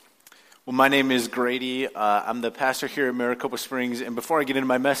Well, my name is Grady. I'm the pastor here at Maricopa Springs, and before I get into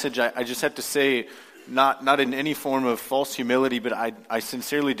my message, I just have to say, not in any form of false humility, but I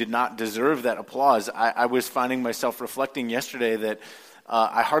sincerely did not deserve that applause. I was finding myself reflecting yesterday that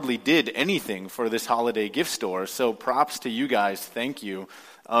I hardly did anything for this holiday gift store, so props to you guys. Thank you.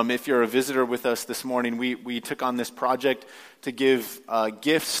 If you're a visitor with us this morning, we took on this project to give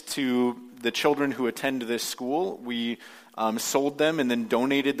gifts to the children who attend this school. We sold them and then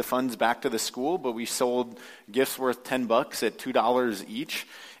donated the funds back to the school, but we sold gifts worth $10 at $2 each,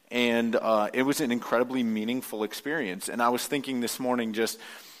 and it was an incredibly meaningful experience. And I was thinking this morning, just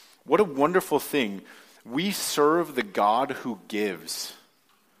what a wonderful thing. We serve the God who gives,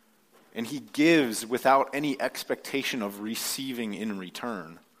 and he gives without any expectation of receiving in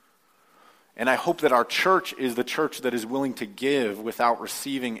return. And I hope that our church is the church that is willing to give without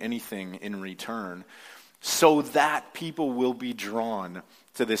receiving anything in return, so that people will be drawn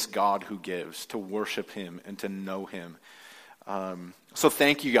to this God who gives, to worship him and to know him. So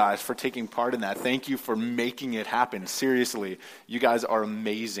thank you guys for taking part in that. Thank you for making it happen. Seriously, you guys are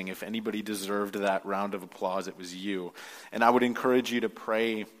amazing. If anybody deserved that round of applause, it was you. And I would encourage you to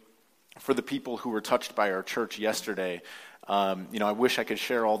pray for the people who were touched by our church yesterday. I wish I could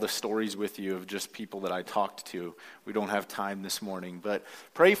share all the stories with you of just people that I talked to. We don't have time this morning, but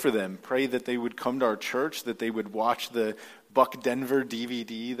pray for them. Pray that they would come to our church, that they would watch the Buck Denver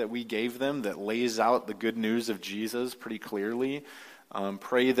DVD that we gave them that lays out the good news of Jesus pretty clearly.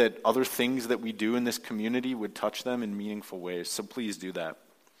 Pray that other things that we do in this community would touch them in meaningful ways. So please do that.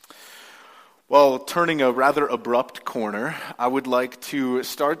 Well, turning a rather abrupt corner, I would like to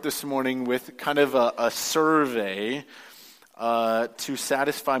start this morning with kind of a survey to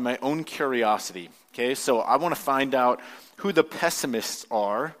satisfy my own curiosity. Okay, so I want to find out who the pessimists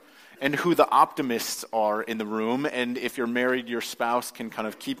are and who the optimists are in the room, and if you're married, your spouse can kind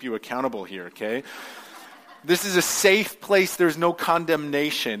of keep you accountable here, okay? This is a safe place. There's no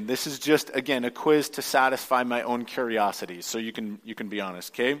condemnation. This is just, again, a quiz to satisfy my own curiosity, so you can be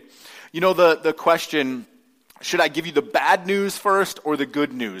honest, okay? You know the question, should I give you the bad news first or the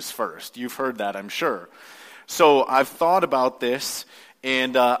good news first? You've heard that, I'm sure. So I've thought about this,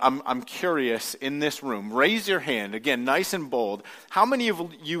 and I'm curious in this room. Raise your hand, again, nice and bold. How many of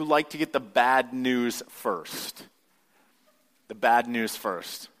you like to get the bad news first? The bad news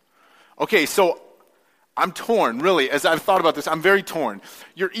first. Okay, so I'm torn, really. As I've thought about this, I'm very torn.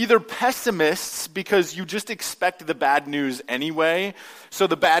 You're either pessimists because you just expect the bad news anyway, so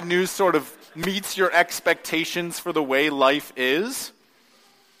the bad news sort of meets your expectations for the way life is.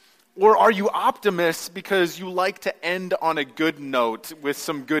 Or are you optimists because you like to end on a good note with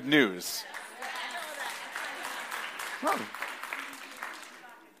some good news? Oh.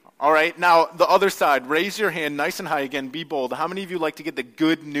 All right, now the other side, raise your hand nice and high again, be bold. How many of you like to get the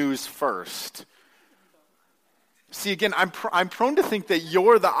good news first? See, again, I'm prone to think that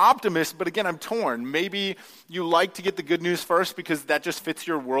you're the optimist, but again, I'm torn. Maybe you like to get the good news first because that just fits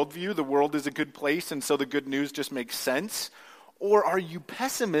your worldview. The world is a good place, and so the good news just makes sense. Or are you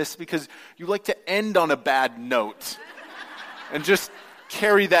pessimists because you like to end on a bad note and just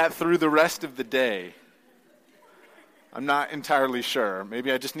carry that through the rest of the day? I'm not entirely sure.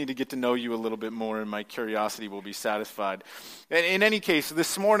 Maybe I just need to get to know you a little bit more and my curiosity will be satisfied. In any case,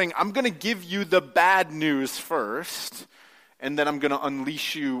 this morning, I'm going to give you the bad news first, and then I'm going to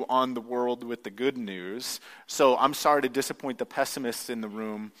unleash you on the world with the good news. So I'm sorry to disappoint the pessimists in the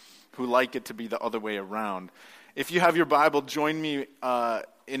room who like it to be the other way around. If you have your Bible, join me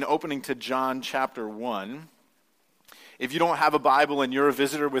in opening to John chapter 1. If you don't have a Bible and you're a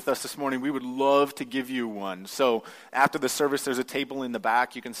visitor with us this morning, we would love to give you one. So after the service, there's a table in the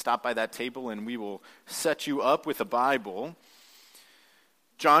back. You can stop by that table and we will set you up with a Bible.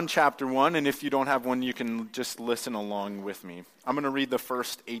 John chapter 1, and if you don't have one, you can just listen along with me. I'm going to read the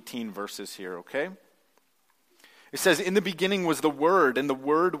first 18 verses here, okay? It says, "In the beginning was the Word, and the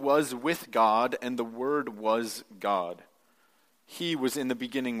Word was with God, and the Word was God. He was in the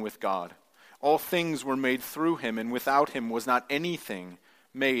beginning with God. All things were made through him, and without him was not anything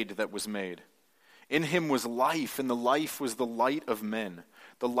made that was made. In him was life, and the life was the light of men.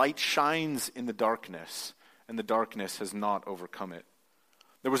 The light shines in the darkness, and the darkness has not overcome it.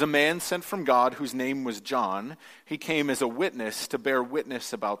 There was a man sent from God whose name was John. He came as a witness to bear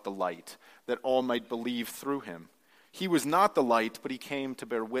witness about the light, that all might believe through him. He was not the light, but he came to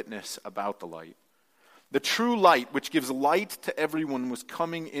bear witness about the light. The true light, which gives light to everyone, was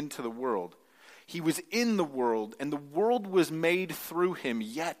coming into the world. He was in the world, and the world was made through him,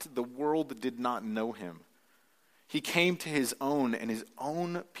 yet the world did not know him. He came to his own, and his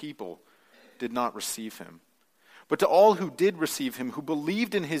own people did not receive him. But to all who did receive him, who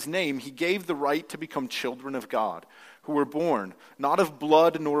believed in his name, he gave the right to become children of God, who were born not of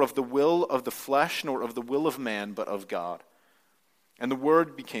blood, nor of the will of the flesh, nor of the will of man, but of God. And the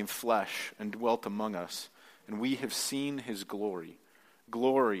Word became flesh and dwelt among us, and we have seen his glory,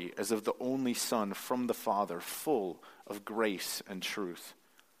 glory as of the only Son from the Father, full of grace and truth.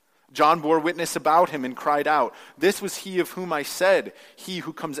 John bore witness about him and cried out, "This was he of whom I said, 'He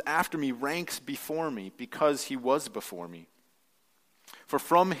who comes after me ranks before me, because he was before me.' For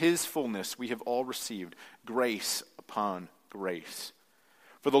from his fullness we have all received grace upon grace.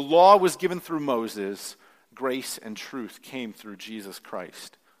 For the law was given through Moses, grace and truth came through Jesus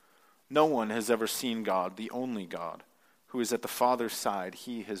Christ. No one has ever seen God, the only God, who is at the Father's side.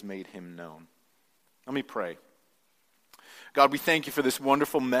 He has made him known." Let me pray. God, we thank you for this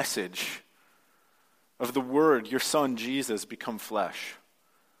wonderful message of the Word, your Son, Jesus, become flesh,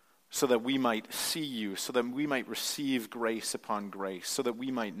 so that we might see you, so that we might receive grace upon grace, so that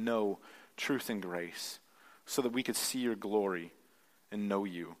we might know truth and grace, so that we could see your glory and know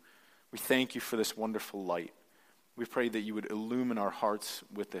you. We thank you for this wonderful light. We pray that you would illumine our hearts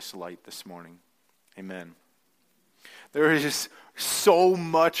with this light this morning. Amen. There is so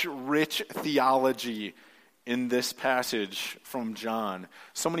much rich theology in this passage from John.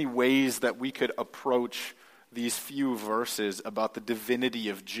 So many ways that we could approach these few verses about the divinity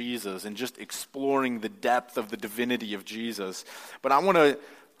of Jesus and just exploring the depth of the divinity of Jesus. But I want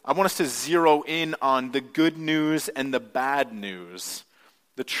us to zero in on the good news and the bad news,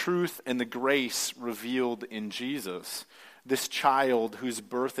 the truth and the grace revealed in Jesus, this child whose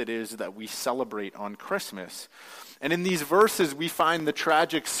birth it is that we celebrate on Christmas. And in these verses, we find the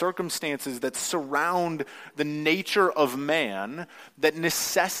tragic circumstances that surround the nature of man that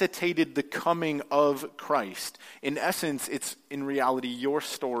necessitated the coming of Christ. In essence, it's in reality your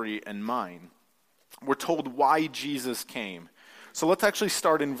story and mine. We're told why Jesus came. So let's actually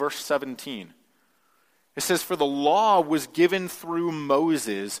start in verse 17. It says, "For the law was given through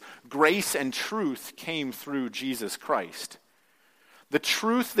Moses, grace and truth came through Jesus Christ." The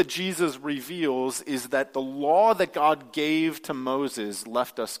truth that Jesus reveals is that the law that God gave to Moses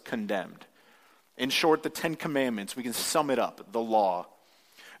left us condemned. In short, the 10 Commandments, we can sum it up, the law.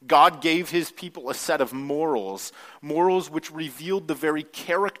 God gave his people a set of morals which revealed the very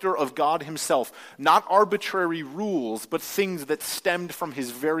character of God himself, not arbitrary rules, but things that stemmed from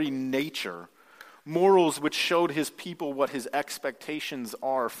his very nature. Morals which showed his people what his expectations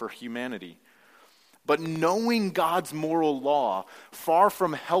are for humanity. But knowing God's moral law, far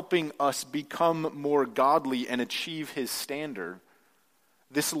from helping us become more godly and achieve his standard,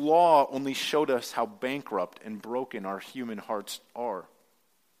 this law only showed us how bankrupt and broken our human hearts are.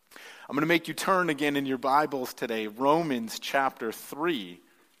 I'm going to make you turn again in your Bibles today, Romans chapter 3.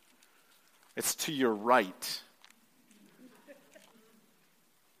 It's to your right.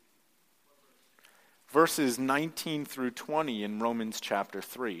 Verses 19 through 20 in Romans chapter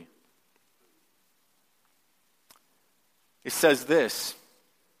 3. It says this,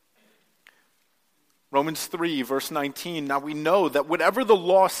 Romans 3, verse 19, "Now we know that whatever the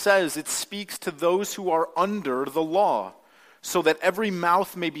law says, it speaks to those who are under the law, so that every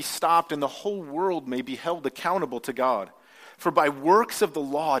mouth may be stopped and the whole world may be held accountable to God. For by works of the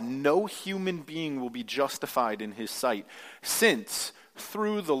law, no human being will be justified in his sight, since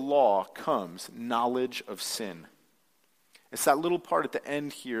through the law comes knowledge of sin." It's that little part at the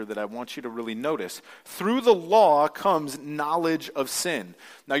end here that I want you to really notice. Through the law comes knowledge of sin.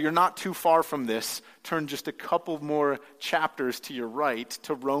 Now, you're not too far from this. Turn just a couple more chapters to your right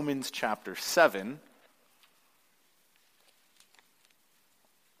to Romans chapter 7.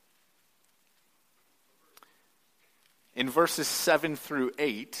 In verses 7 through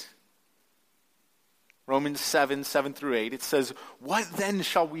 8, Romans 7, 7 through 8, it says, "What then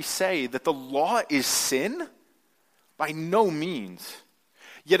shall we say? That the law is sin? By no means.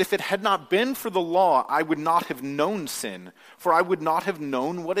 Yet if it had not been for the law, I would not have known sin, for I would not have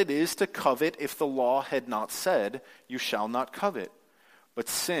known what it is to covet if the law had not said, 'You shall not covet.' But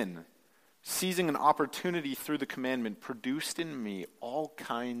sin, seizing an opportunity through the commandment, produced in me all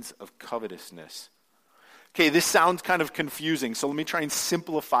kinds of covetousness." Okay, this sounds kind of confusing, so let me try and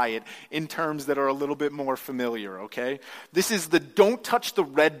simplify it in terms that are a little bit more familiar, okay? This is the don't touch the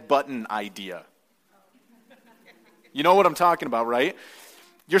red button idea. You know what I'm talking about, right?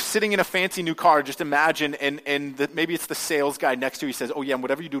 You're sitting in a fancy new car, just imagine, and maybe it's the sales guy next to you. He says, "Oh yeah, and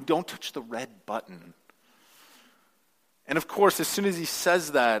whatever you do, don't touch the red button." And of course, as soon as he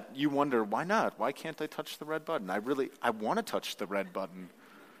says that, you wonder, why not? Why can't I touch the red button? I want to touch the red button.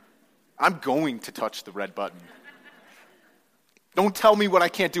 I'm going to touch the red button. Don't tell me what I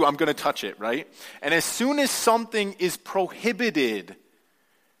can't do. I'm going to touch it, right? And as soon as something is prohibited,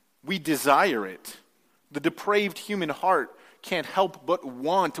 we desire it. The depraved human heart can't help but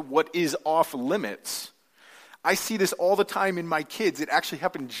want what is off limits. I see this all the time in my kids. It actually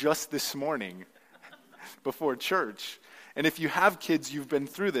happened just this morning before church. And if you have kids, you've been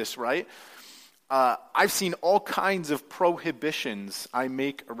through this, right? I've seen all kinds of prohibitions I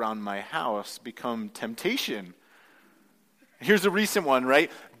make around my house become temptation. Here's a recent one,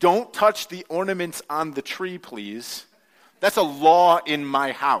 right? Don't touch the ornaments on the tree, please. That's a law in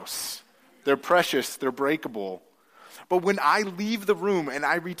my house. They're precious, they're breakable. But when I leave the room and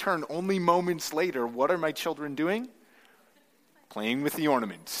I return only moments later, what are my children doing? Playing with the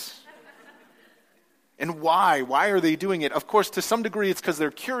ornaments. And why? Why are they doing it? Of course, to some degree it's because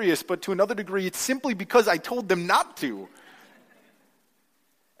they're curious, but to another degree it's simply because I told them not to.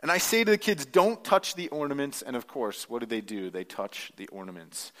 And I say to the kids, don't touch the ornaments. And of course, what do? They touch the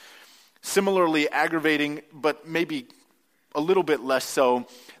ornaments. Similarly aggravating, but maybe a little bit less so,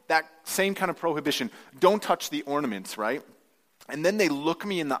 that same kind of prohibition. Don't touch the ornaments, right? And then they look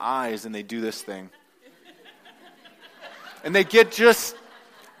me in the eyes and they do this thing. And they get just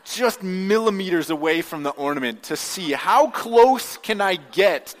millimeters away from the ornament to see how close can I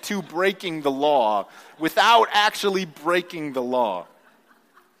get to breaking the law without actually breaking the law.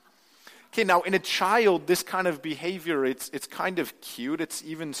 Okay, now in a child, this kind of behavior, it's kind of cute. It's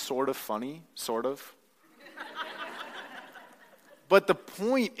even sort of funny, sort of. But the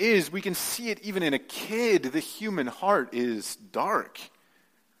point is, we can see it even in a kid. The human heart is dark.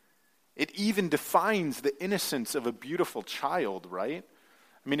 It even defines the innocence of a beautiful child, right?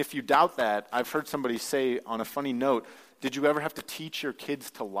 I mean, if you doubt that, I've heard somebody say on a funny note, did you ever have to teach your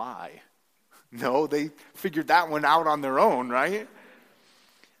kids to lie? No, they figured that one out on their own, right?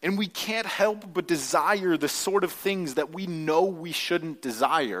 And we can't help but desire the sort of things that we know we shouldn't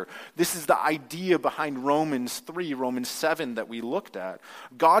desire. This is the idea behind Romans 3, Romans 7 that we looked at.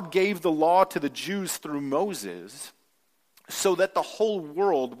 God gave the law to the Jews through Moses so that the whole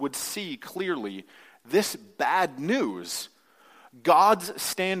world would see clearly this bad news. God's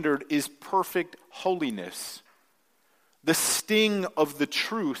standard is perfect holiness. The sting of the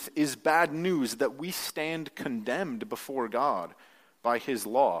truth is bad news that we stand condemned before God by his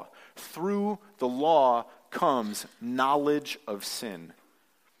law. Through the law comes knowledge of sin.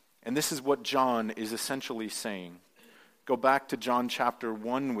 And this is what John is essentially saying. Go back to John chapter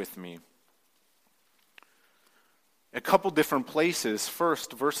 1 with me. A couple different places.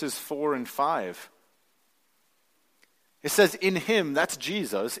 First, verses 4 and 5. It says, in him, that's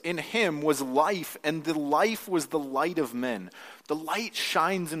Jesus, in him was life, and the life was the light of men. The light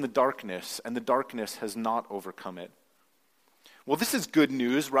shines in the darkness, and the darkness has not overcome it. Well, this is good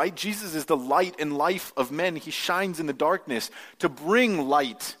news, right? Jesus is the light and life of men. He shines in the darkness to bring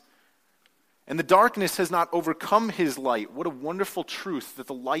light. And the darkness has not overcome his light. What a wonderful truth that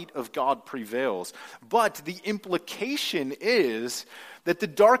the light of God prevails. But the implication is that the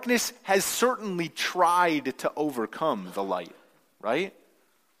darkness has certainly tried to overcome the light, right?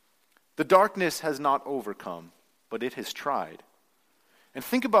 The darkness has not overcome, but it has tried. And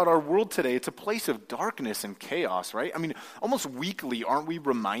think about our world today. It's a place of darkness and chaos, right? I mean, almost weekly, aren't we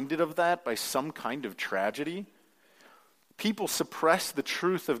reminded of that by some kind of tragedy? People suppress the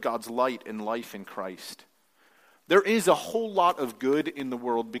truth of God's light and life in Christ. There is a whole lot of good in the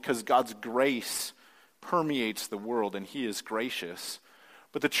world because God's grace permeates the world and he is gracious.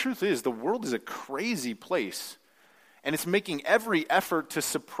 But the truth is, the world is a crazy place, and it's making every effort to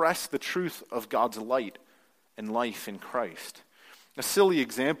suppress the truth of God's light and life in Christ. A silly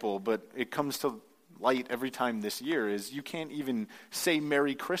example, but it comes to light every time this year, is you can't even say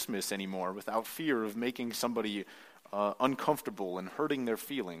Merry Christmas anymore without fear of making somebody uncomfortable and hurting their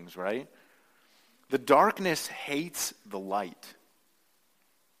feelings, right? The darkness hates the light.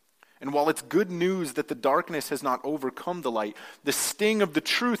 And while it's good news that the darkness has not overcome the light, the sting of the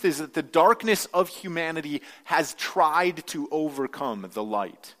truth is that the darkness of humanity has tried to overcome the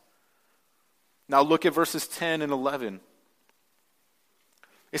light. Now look at verses 10 and 11.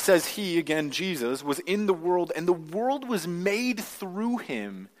 It says, he, again, Jesus, was in the world, and the world was made through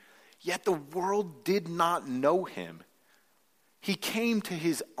him, yet the world did not know him. He came to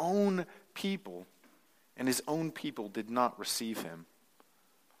his own people, and his own people did not receive him.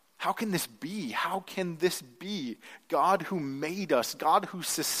 How can this be? How can this be? God who made us, God who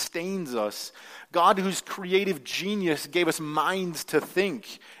sustains us, God whose creative genius gave us minds to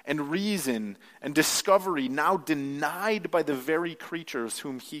think and reason and discovery, now denied by the very creatures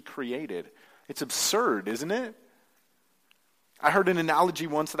whom he created. It's absurd, isn't it? I heard an analogy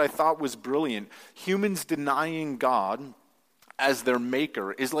once that I thought was brilliant. Humans denying God as their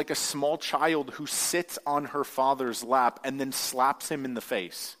maker is like a small child who sits on her father's lap and then slaps him in the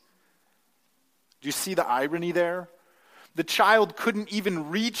face. Do you see the irony there? The child couldn't even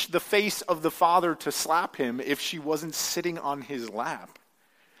reach the face of the father to slap him if she wasn't sitting on his lap.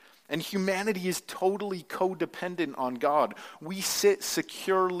 And humanity is totally codependent on God. We sit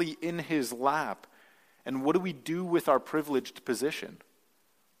securely in his lap. And what do we do with our privileged position?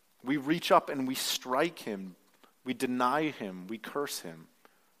 We reach up and we strike him. We deny him. We curse him.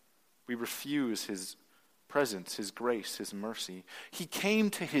 We refuse his presence, his grace, his mercy. He came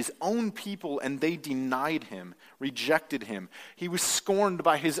to his own people and they denied him, rejected him. He was scorned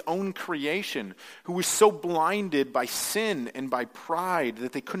by his own creation, who was so blinded by sin and by pride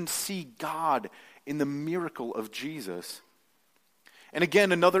that they couldn't see God in the miracle of Jesus. And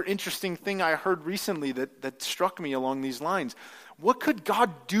again, another interesting thing I heard recently that struck me along these lines. What could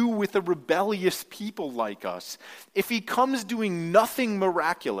God do with a rebellious people like us if he comes doing nothing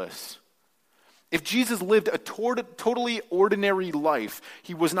miraculous? If Jesus lived a totally ordinary life,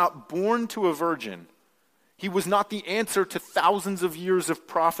 he was not born to a virgin, he was not the answer to thousands of years of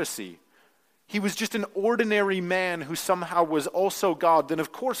prophecy, he was just an ordinary man who somehow was also God, then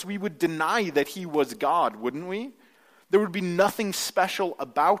of course we would deny that he was God, wouldn't we? There would be nothing special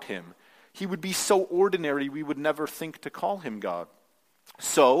about him. He would be so ordinary we would never think to call him God.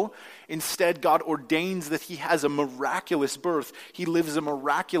 So, instead, God ordains that he has a miraculous birth. He lives a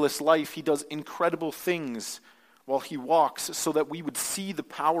miraculous life. He does incredible things while he walks so that we would see the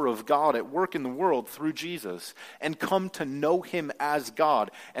power of God at work in the world through Jesus and come to know him as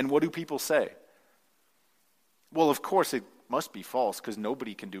God. And what do people say? Well, of course, it must be false because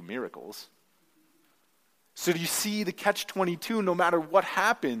nobody can do miracles. So do you see the catch-22? No matter what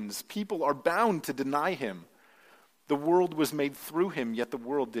happens, people are bound to deny him. The world was made through him, yet the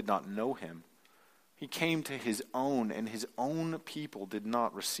world did not know him. He came to his own, and his own people did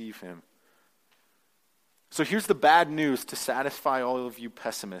not receive him. So here's the bad news to satisfy all of you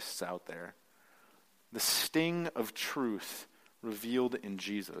pessimists out there. The sting of truth revealed in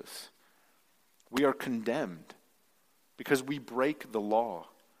Jesus. We are condemned because we break the law.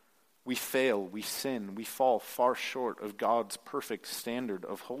 We fail, we sin, we fall far short of God's perfect standard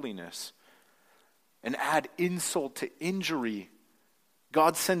of holiness. And add insult to injury,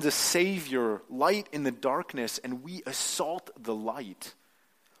 God sends a Savior, light in the darkness, and we assault the light.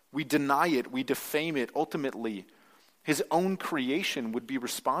 We deny it, we defame it. Ultimately, his own creation would be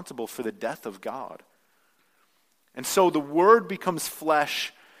responsible for the death of God. And so the Word becomes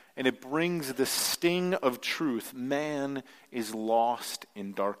flesh, and it brings the sting of truth. Man is lost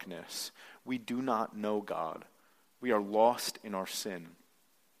in darkness. We do not know God. We are lost in our sin.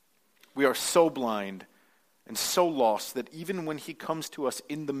 We are so blind and so lost that even when he comes to us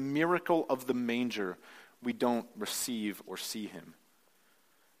in the miracle of the manger, we don't receive or see him.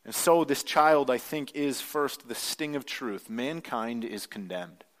 And so this child, I think, is first the sting of truth. Mankind is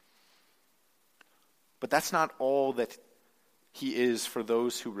condemned. But that's not all that he is for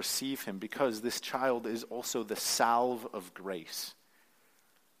those who receive him, because this child is also the salve of grace.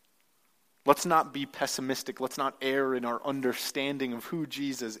 Let's not be pessimistic. Let's not err in our understanding of who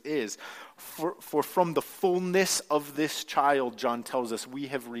Jesus is. For from the fullness of this child, John tells us, we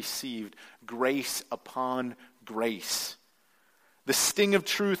have received grace upon grace. The sting of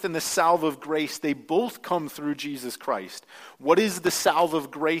truth and the salve of grace, they both come through Jesus Christ. What is the salve of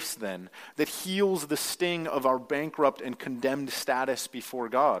grace then that heals the sting of our bankrupt and condemned status before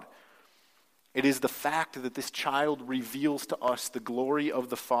God? It is the fact that this child reveals to us the glory of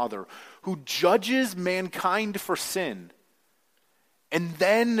the Father, who judges mankind for sin and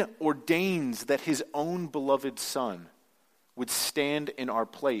then ordains that his own beloved Son would stand in our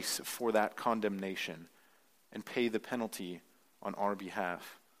place for that condemnation and pay the penalty on our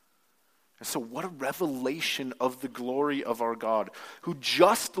behalf. And so what a revelation of the glory of our God, who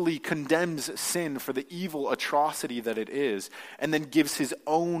justly condemns sin for the evil atrocity that it is, and then gives his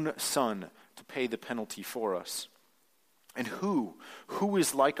own Son to pay the penalty for us. And who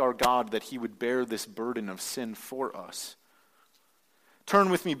is like our God that he would bear this burden of sin for us? Turn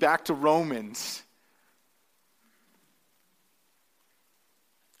with me back to Romans.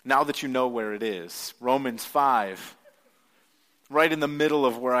 Now that you know where it is, Romans 5, right in the middle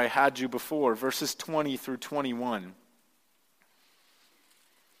of where I had you before, verses 20 through 21.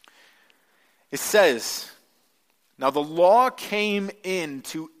 It says, "Now the law came in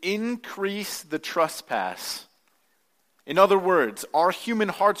to increase the trespass." In other words, our human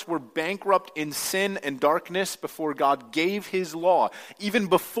hearts were bankrupt in sin and darkness before God gave his law. Even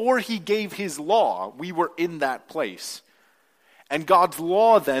before he gave his law, we were in that place. And God's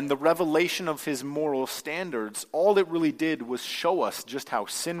law then, the revelation of his moral standards, all it really did was show us just how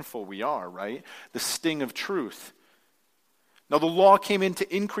sinful we are, right? The sting of truth. Now the law came in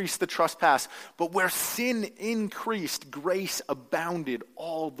to increase the trespass, but where sin increased, grace abounded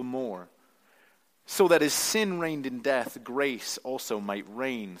all the more. So that as sin reigned in death, grace also might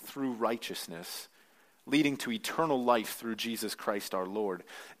reign through righteousness, leading to eternal life through Jesus Christ our Lord.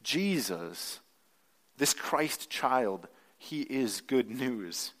 Jesus, this Christ child, he is good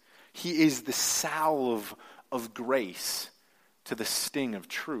news. He is the salve of grace to the sting of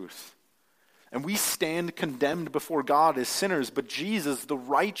truth. And we stand condemned before God as sinners, but Jesus, the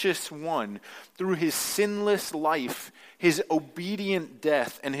righteous one, through his sinless life, his obedient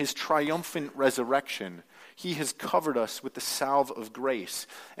death, and his triumphant resurrection, he has covered us with the salve of grace.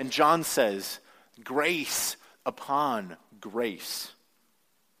 And John says, grace upon grace.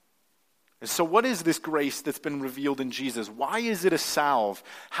 And so what is this grace that's been revealed in Jesus? Why is it a salve?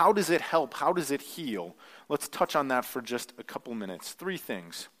 How does it help? How does it heal? Let's touch on that for just a couple minutes. 3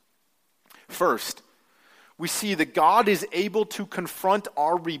 things. First, we see that God is able to confront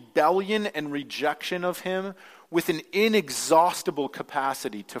our rebellion and rejection of him with an inexhaustible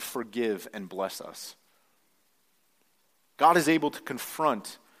capacity to forgive and bless us. God is able to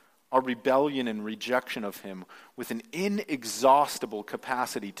confront our rebellion and rejection of him with an inexhaustible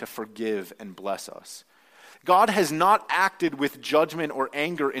capacity to forgive and bless us. God has not acted with judgment or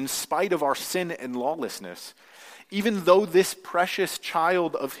anger in spite of our sin and lawlessness. Even though this precious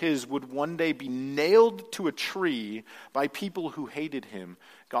child of his would one day be nailed to a tree by people who hated him,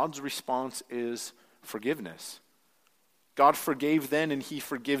 God's response is forgiveness. God forgave then and he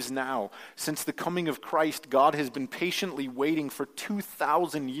forgives now. Since the coming of Christ, God has been patiently waiting for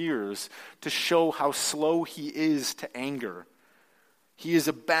 2,000 years to show how slow he is to anger. He is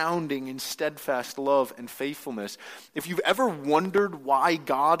abounding in steadfast love and faithfulness. If you've ever wondered why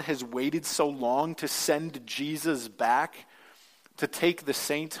God has waited so long to send Jesus back to take the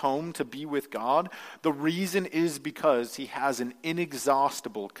saints home to be with God, the reason is because he has an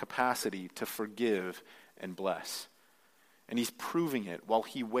inexhaustible capacity to forgive and bless. And he's proving it while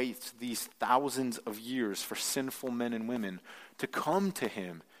he waits these thousands of years for sinful men and women to come to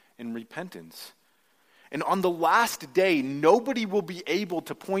him in repentance. And on the last day, nobody will be able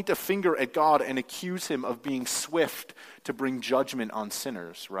to point a finger at God and accuse him of being swift to bring judgment on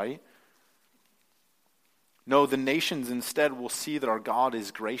sinners, right? No, the nations instead will see that our God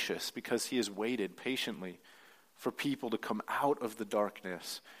is gracious because he has waited patiently for people to come out of the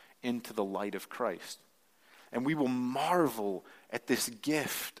darkness into the light of Christ. And we will marvel at this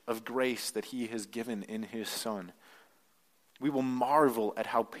gift of grace that he has given in his Son. We will marvel at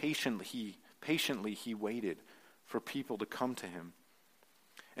how patiently he waited for people to come to him.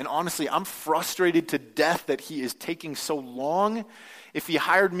 And honestly, I'm frustrated to death that he is taking so long. If he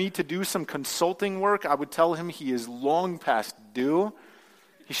hired me to do some consulting work, I would tell him he is long past due.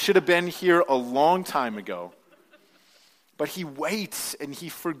 He should have been here a long time ago. But he waits and he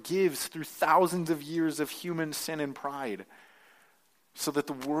forgives through thousands of years of human sin and pride so that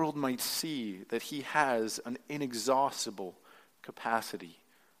the world might see that he has an inexhaustible capacity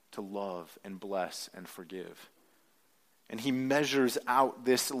to love and bless and forgive. And he measures out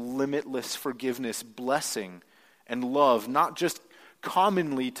this limitless forgiveness, blessing, and love, not just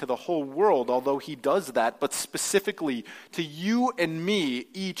commonly to the whole world, although he does that, but specifically to you and me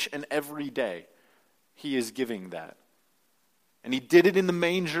each and every day. He is giving that. And he did it in the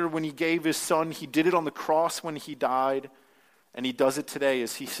manger when he gave his Son. He did it on the cross when he died. And he does it today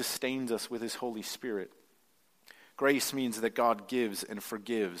as he sustains us with his Holy Spirit. Grace means that God gives and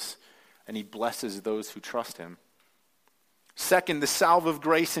forgives, and he blesses those who trust him. Second, the salve of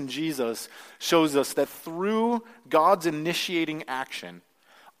grace in Jesus shows us that through God's initiating action,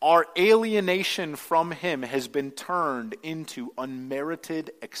 our alienation from him has been turned into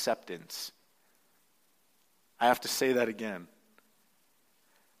unmerited acceptance. I have to say that again.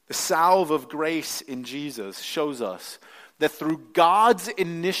 The salve of grace in Jesus shows us that through God's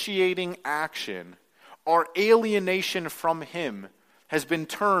initiating action, our alienation from him has been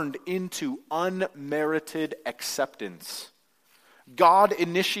turned into unmerited acceptance. God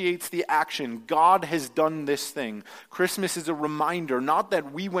initiates the action. God has done this thing. Christmas is a reminder, not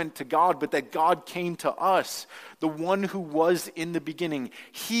that we went to God, but that God came to us, the one who was in the beginning.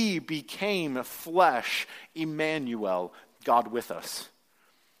 He became flesh, Emmanuel, God with us.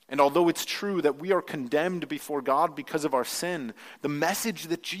 And although it's true that we are condemned before God because of our sin, the message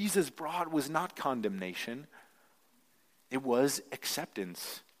that Jesus brought was not condemnation. It was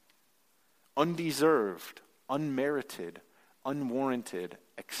acceptance. Undeserved, unmerited, unwarranted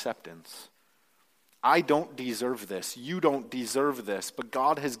acceptance. I don't deserve this. You don't deserve this, but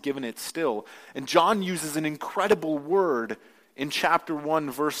God has given it still. And John uses an incredible word in chapter 1,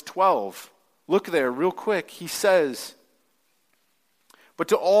 verse 12. Look there real quick. He says, "But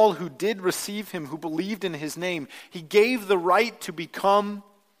to all who did receive him, who believed in his name, he gave the right to become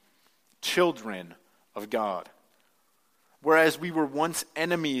children of God. Whereas we were once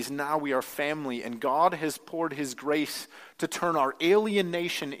enemies, now we are family, and God has poured his grace to turn our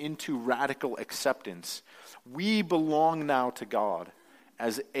alienation into radical acceptance. We belong now to God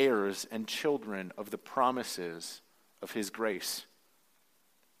as heirs and children of the promises of his grace."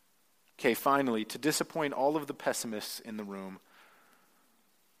 Okay, finally, to disappoint all of the pessimists in the room,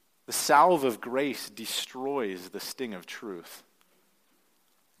 the salve of grace destroys the sting of truth.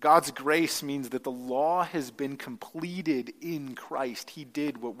 God's grace means that the law has been completed in Christ. He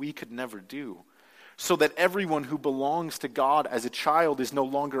did what we could never do, so that everyone who belongs to God as a child is no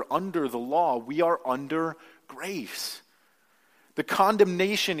longer under the law. We are under grace. The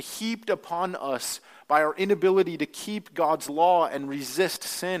condemnation heaped upon us by our inability to keep God's law and resist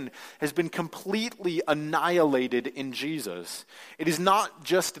sin has been completely annihilated in Jesus. It is not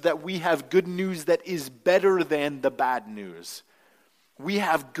just that we have good news that is better than the bad news. We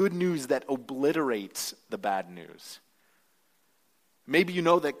have good news that obliterates the bad news. Maybe you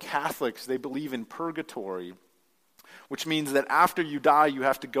know that Catholics, they believe in purgatory, which means that after you die, you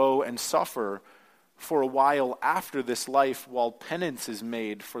have to go and suffer for a while after this life while penance is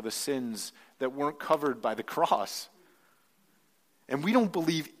made for the sins that weren't covered by the cross. And we don't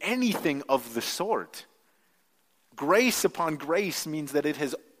believe anything of the sort. Grace upon grace means that it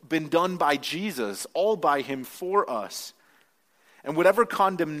has been done by Jesus, all by him for us. And whatever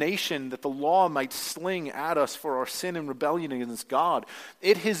condemnation that the law might sling at us for our sin and rebellion against God,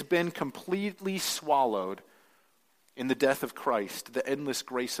 it has been completely swallowed in the death of Christ, the endless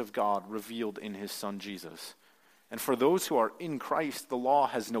grace of God revealed in his Son Jesus. And for those who are in Christ, the law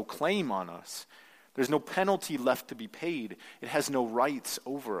has no claim on us. There's no penalty left to be paid. It has no rights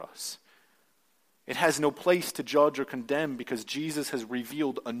over us. It has no place to judge or condemn because Jesus has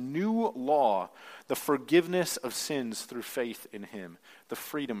revealed a new law, the forgiveness of sins through faith in him, the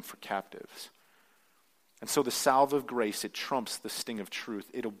freedom for captives. And so the salve of grace, it trumps the sting of truth.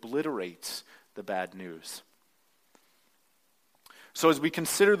 It obliterates the bad news. So as we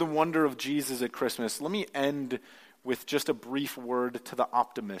consider the wonder of Jesus at Christmas, let me end with just a brief word to the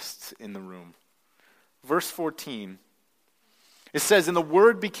optimists in the room. Verse 14. It says, "And the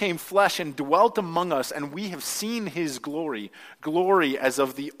Word became flesh and dwelt among us, and we have seen his glory, glory as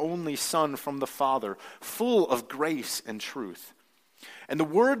of the only Son from the Father, full of grace and truth." And the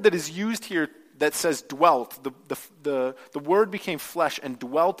word that is used here that says dwelt, the Word became flesh and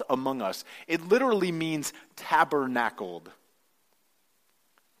dwelt among us, it literally means tabernacled.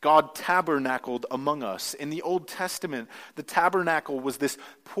 God tabernacled among us. In the Old Testament, the tabernacle was this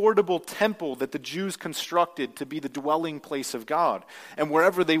portable temple that the Jews constructed to be the dwelling place of God. And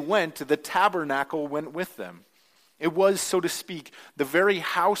wherever they went, the tabernacle went with them. It was, so to speak, the very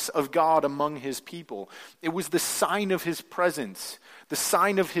house of God among his people. It was the sign of his presence, the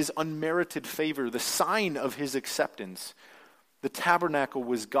sign of his unmerited favor, the sign of his acceptance. The tabernacle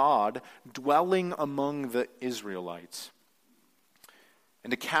was God dwelling among the Israelites. And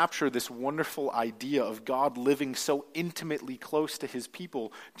to capture this wonderful idea of God living so intimately close to his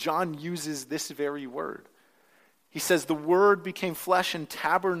people, John uses this very word. He says, "The Word became flesh and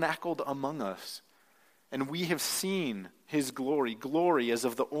tabernacled among us, and we have seen his glory, glory as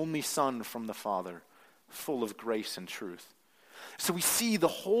of the only Son from the Father, full of grace and truth." So we see the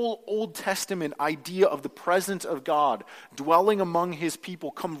whole Old Testament idea of the presence of God dwelling among his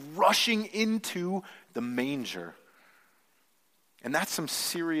people come rushing into the manger. And that's some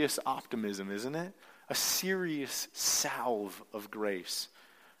serious optimism, isn't it? A serious salve of grace.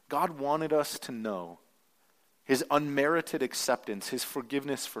 God wanted us to know his unmerited acceptance, his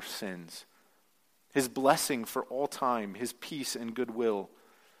forgiveness for sins, his blessing for all time, his peace and goodwill,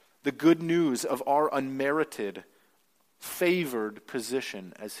 the good news of our unmerited, favored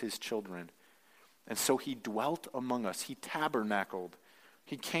position as his children. And so he dwelt among us. He tabernacled.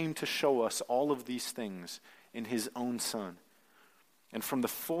 He came to show us all of these things in his own Son. And from the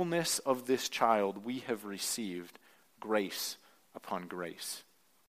fullness of this child, we have received grace upon grace.